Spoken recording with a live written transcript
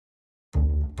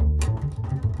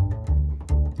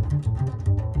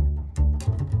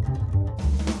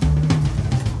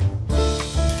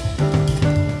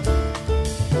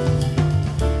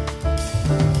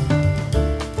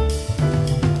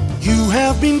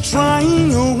been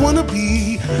trying or wanna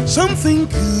be something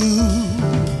good.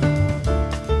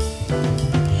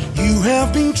 You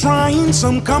have been trying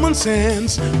some common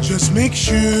sense, just make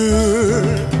sure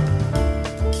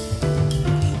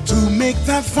to make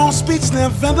that false speech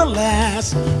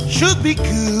nevertheless should be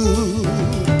good.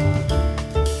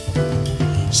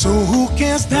 So who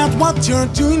cares that what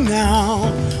you're doing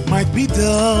now might be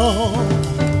dull?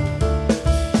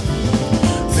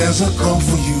 There's a call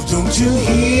for you, don't you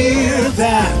hear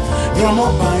that? Your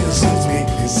mobile songs make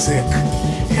me sick.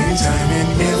 Anytime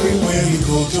and everywhere you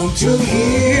go, don't you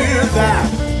hear that?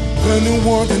 The new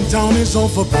world in town is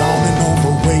overblown and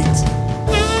overweight.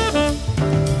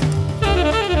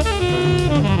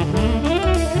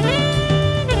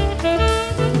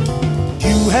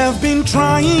 You have been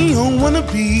trying or wanna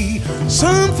be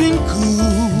something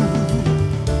cool.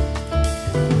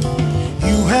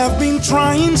 You have been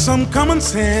trying some common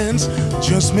sense,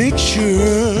 just make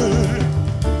sure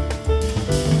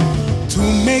to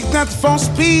make that false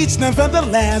speech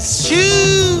nevertheless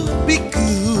should be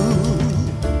good.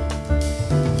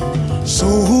 So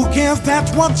who cares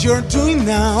that what you're doing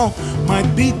now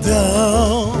might be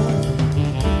dull?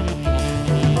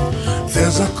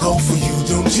 There's a call for you,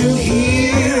 don't you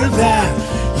hear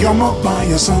that? Your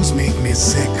mobile songs make me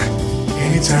sick.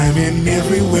 Anytime and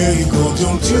everywhere you go,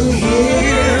 don't you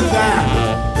hear that?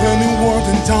 The new world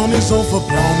in town is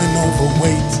overblown and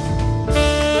overweight.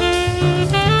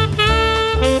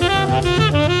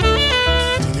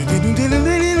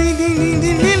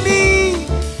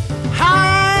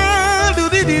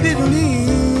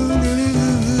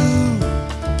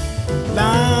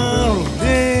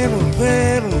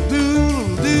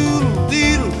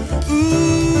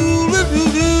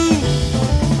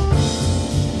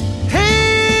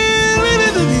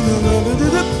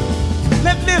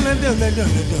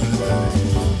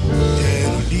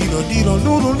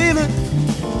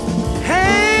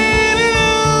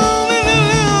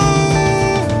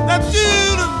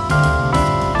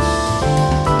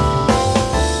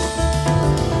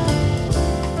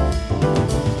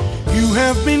 You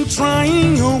have been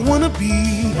trying or wanna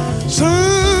be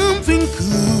something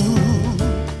cool.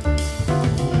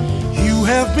 You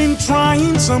have been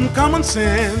trying some common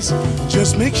sense,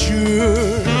 just make sure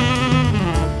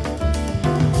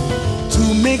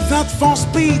to make that false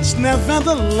speech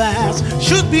nevertheless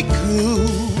should be cool.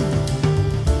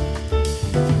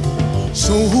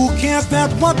 So who cares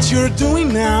that what you're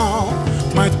doing now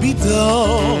might be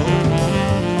dull?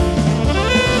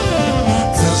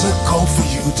 There's a call for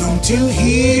you, don't you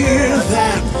hear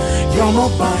that? Your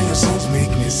mobile songs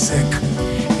make me sick.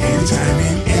 Anytime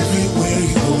and everywhere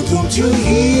you go, don't you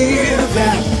hear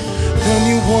that? The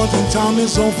new world in town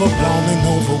is overblown and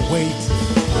overweight.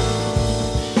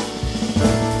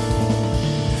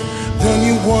 The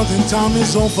new world in town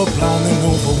is overblown and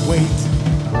overweight.